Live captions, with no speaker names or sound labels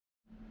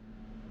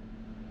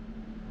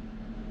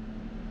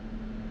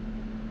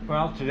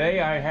Well,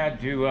 today I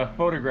had to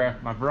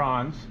photograph my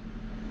bronze.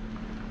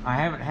 I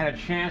haven't had a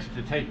chance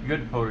to take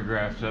good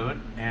photographs of it,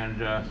 and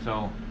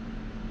so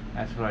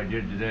that's what I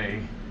did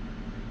today.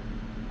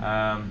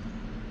 I'm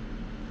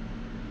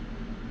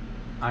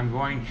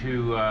going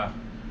to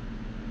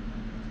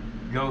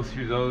go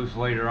through those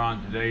later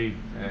on today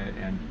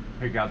and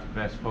pick out the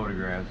best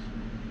photographs.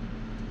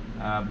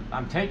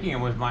 I'm taking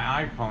them with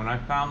my iPhone. I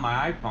found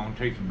my iPhone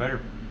takes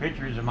better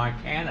pictures than my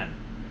Canon,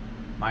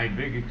 my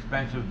big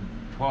expensive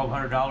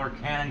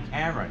 $1,200 Canon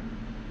camera.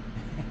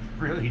 It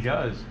really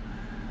does.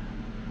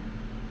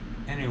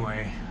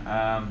 Anyway,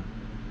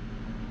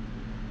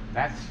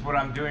 that's what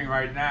I'm doing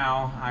right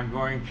now. I'm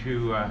going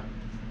to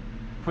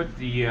put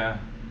the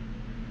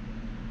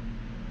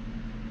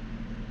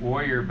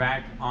warrior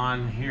back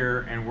on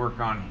here and work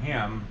on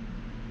him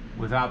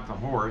without the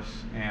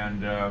horse,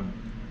 and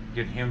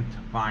get him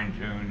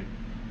fine-tuned,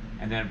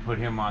 and then put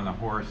him on the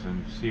horse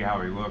and see how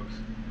he looks.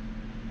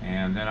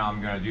 And then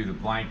I'm going to do the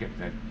blanket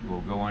that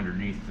will go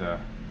underneath the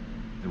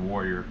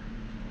warrior,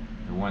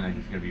 the one that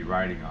he's going to be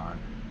riding on.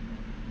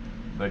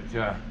 But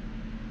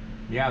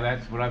yeah,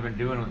 that's what I've been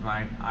doing with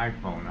my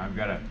iPhone. I've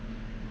got to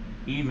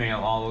email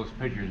all those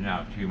pictures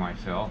now to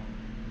myself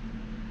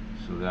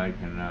so that I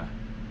can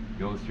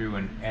go through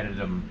and edit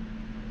them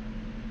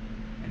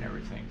and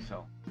everything.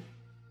 So,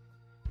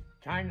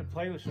 time to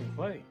play with some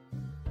clay.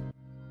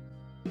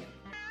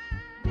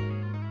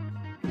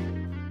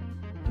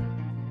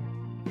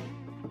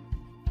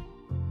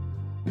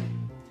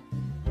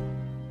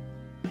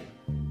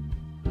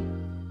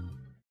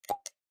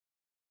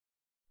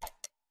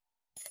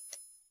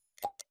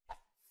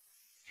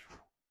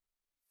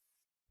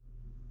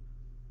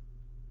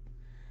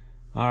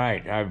 All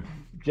right, I've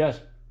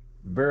just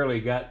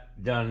barely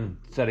got done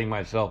setting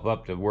myself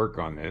up to work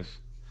on this,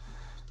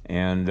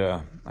 and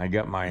I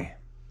got my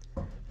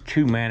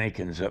two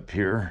mannequins up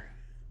here.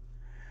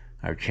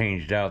 I've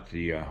changed out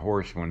the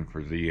horse one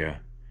for the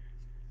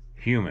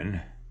human.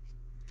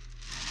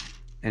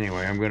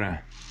 Anyway, I'm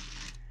gonna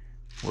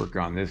work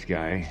on this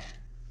guy.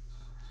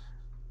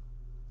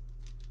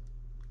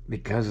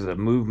 Because of the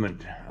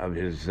movement of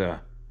his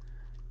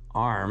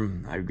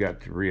arm, I've got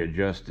to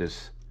readjust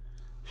this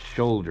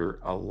shoulder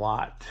a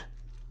lot.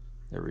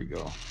 There we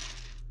go.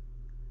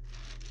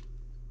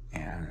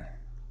 And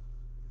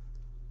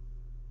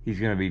he's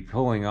going to be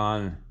pulling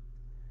on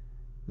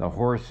the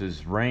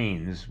horse's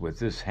reins with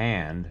this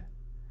hand,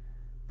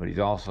 but he's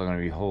also going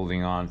to be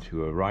holding on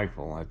to a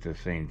rifle at the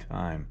same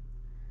time.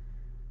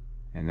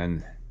 And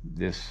then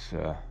this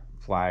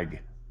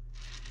flag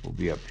will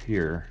be up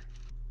here.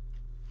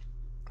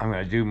 I'm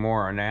going to do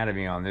more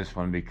anatomy on this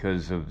one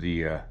because of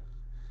the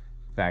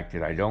fact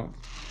that I don't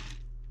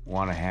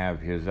want to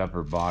have his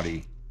upper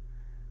body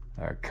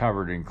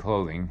covered in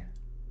clothing,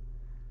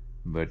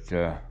 but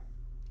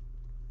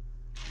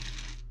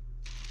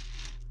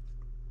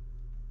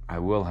I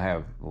will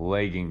have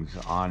leggings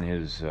on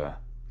his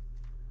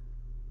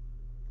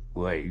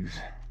legs.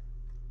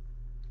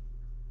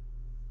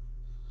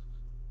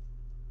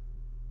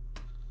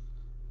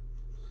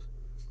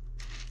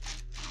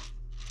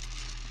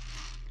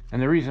 And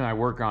the reason I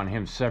work on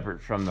him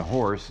separate from the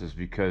horse is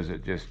because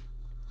it's just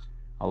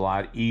a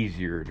lot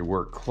easier to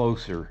work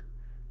closer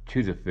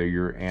to the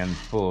figure and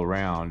pull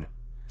around.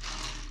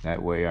 That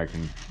way I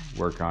can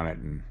work on it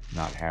and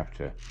not have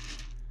to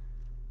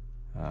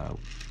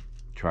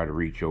try to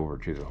reach over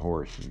to the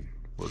horse and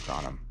work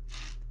on him.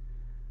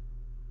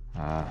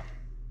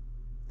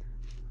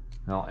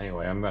 Well,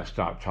 anyway, I'm going to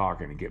stop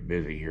talking and get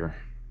busy here.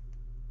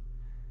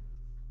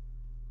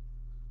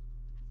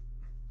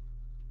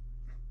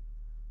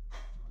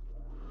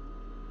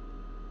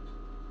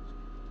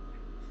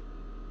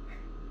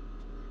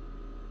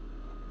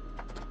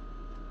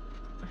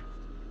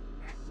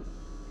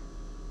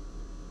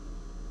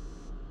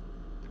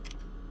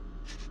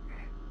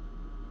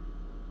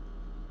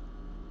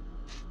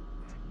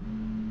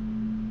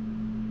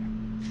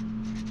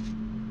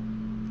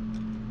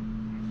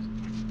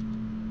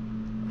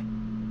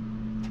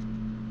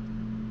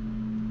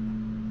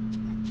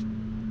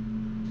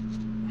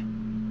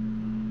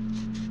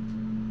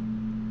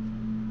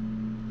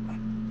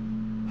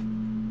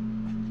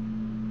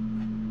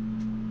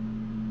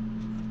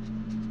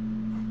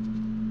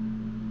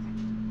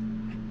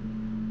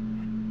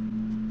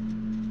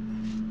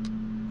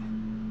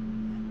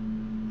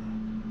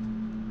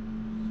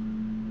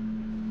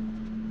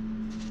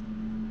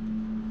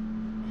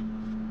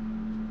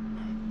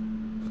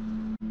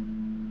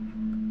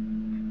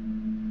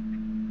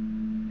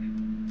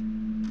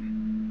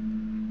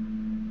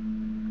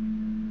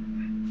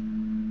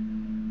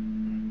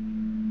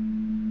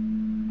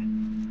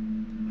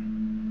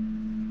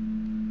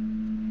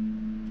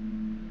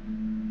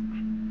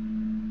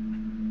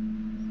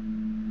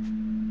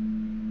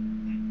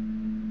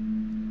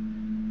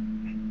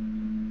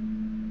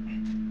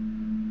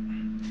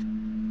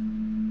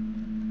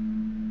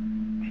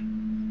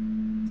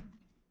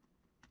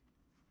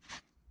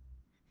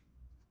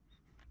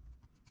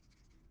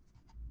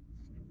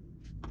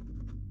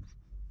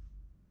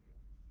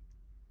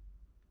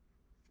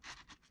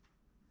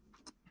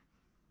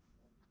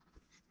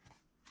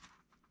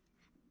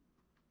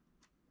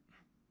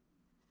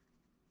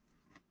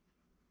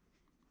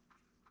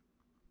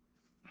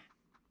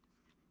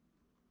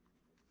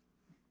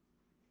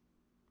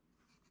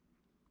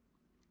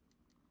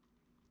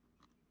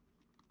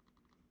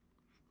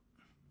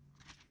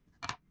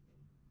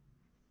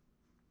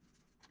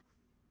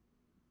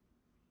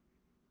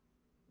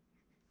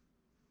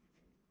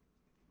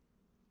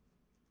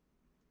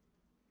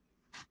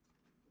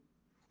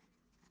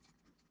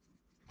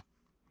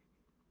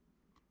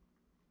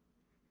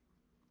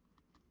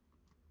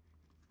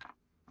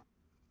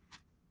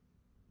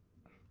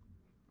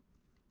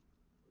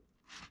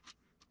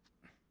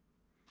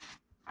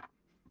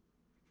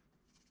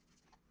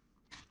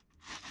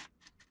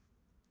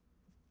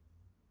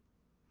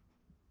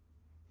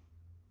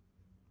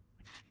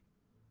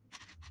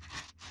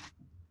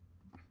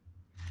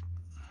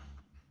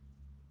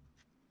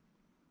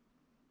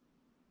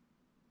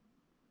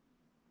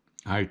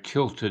 I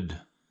tilted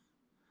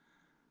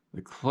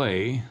the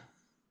clay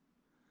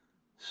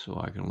so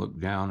I can look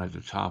down at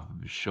the top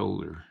of his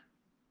shoulder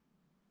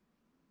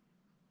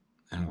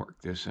and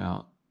work this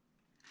out.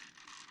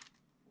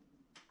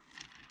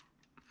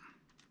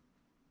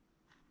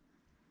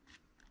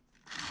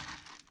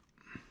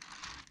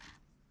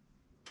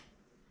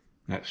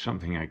 That's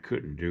something I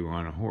couldn't do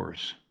on a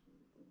horse.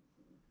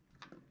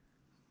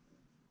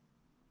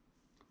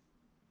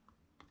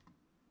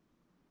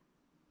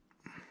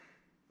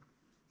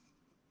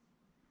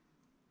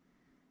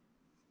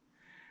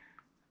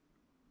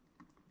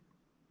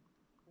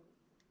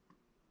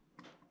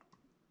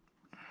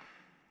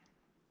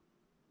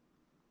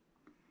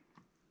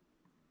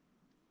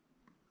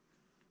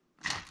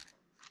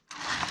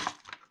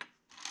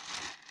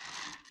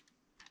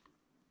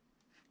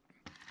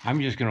 I'm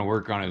just going to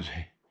work on his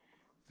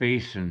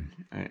face and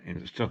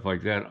stuff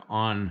like that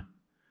on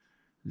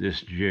this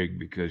jig,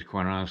 because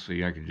quite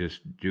honestly, I can just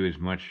do as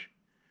much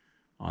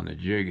on the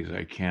jig as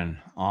I can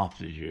off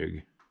the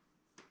jig.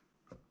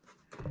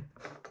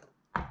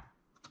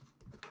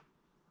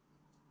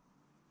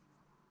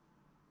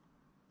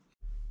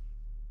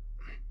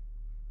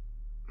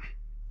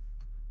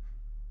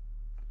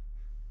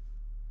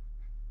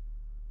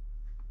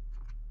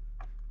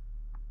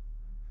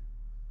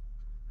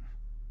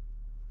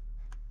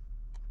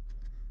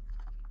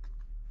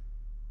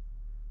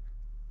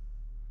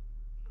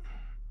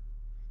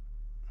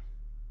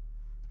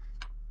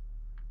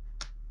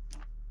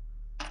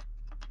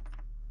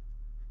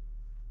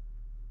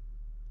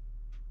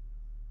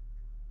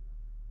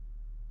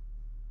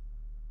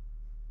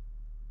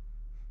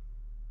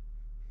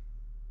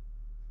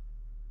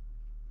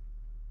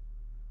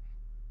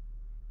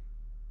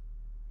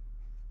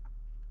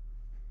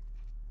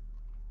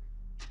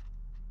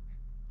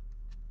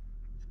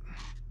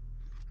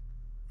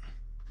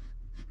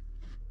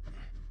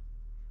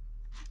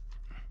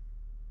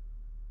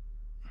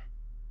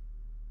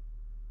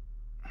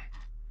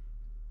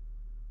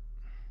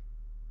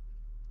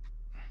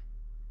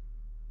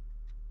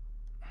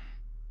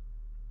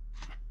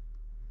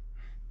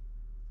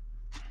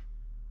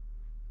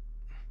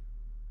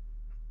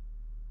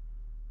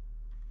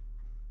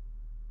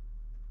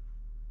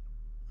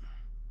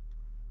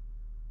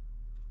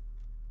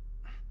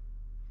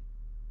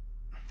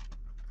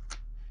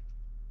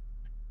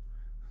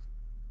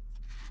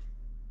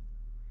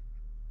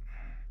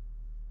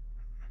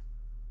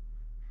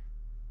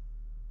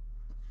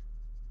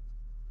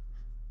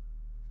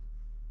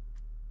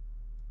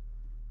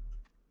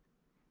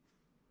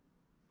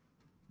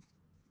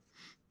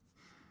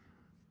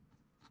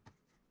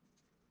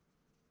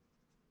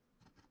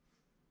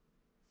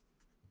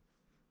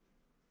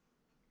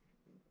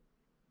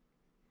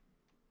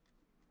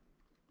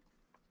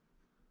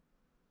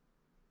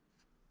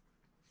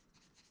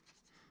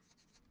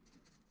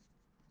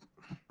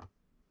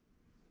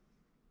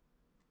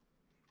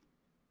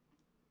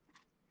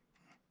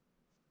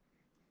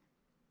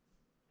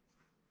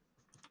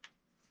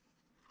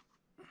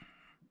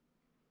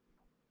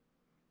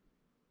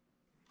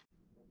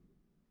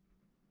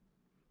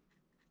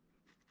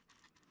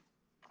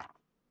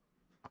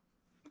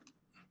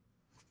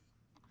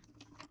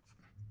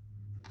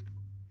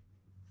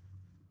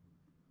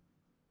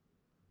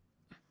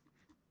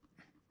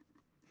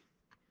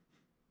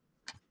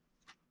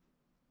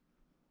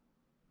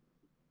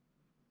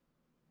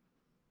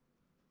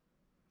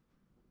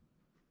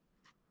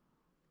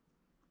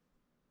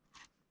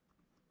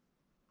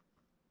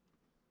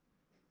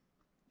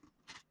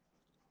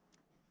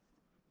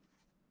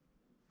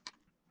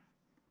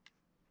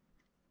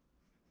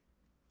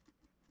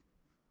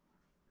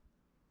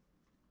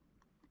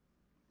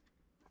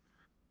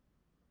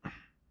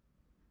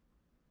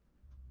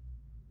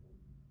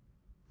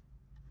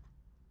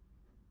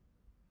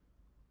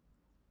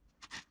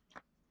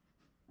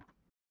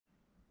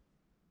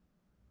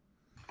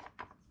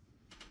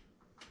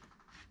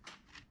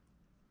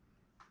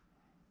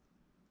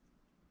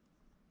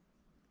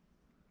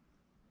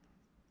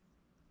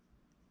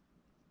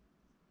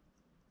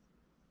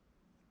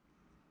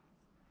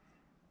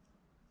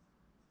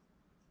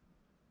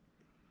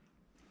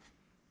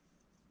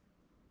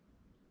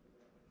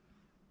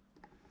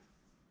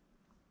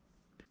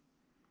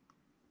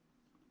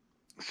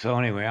 So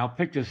anyway, I'll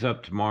pick this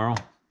up tomorrow.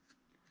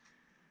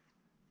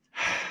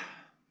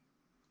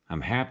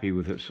 I'm happy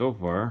with it so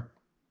far.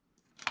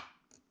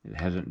 It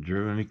hasn't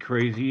driven me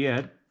crazy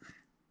yet.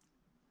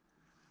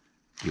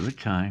 Give it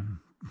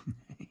time.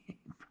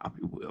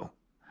 Probably will.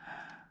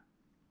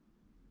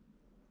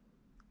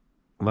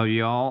 Love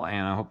you all,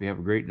 and I hope you have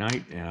a great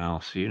night, and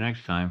I'll see you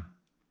next time.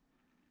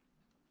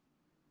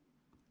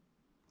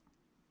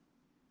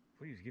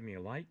 Please give me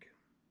a like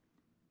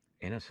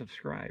and a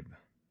subscribe,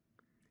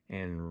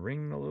 and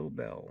ring the little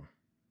bell.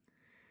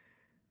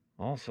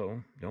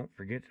 Also, don't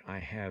forget I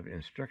have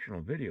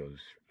instructional videos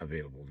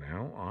available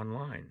now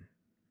online.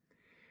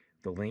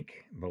 The link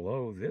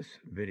below this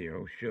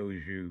video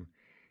shows you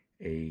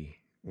a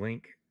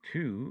link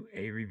to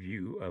a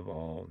review of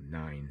all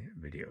 9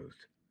 videos.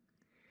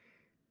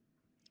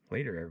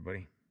 Later,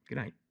 everybody. Good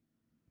night.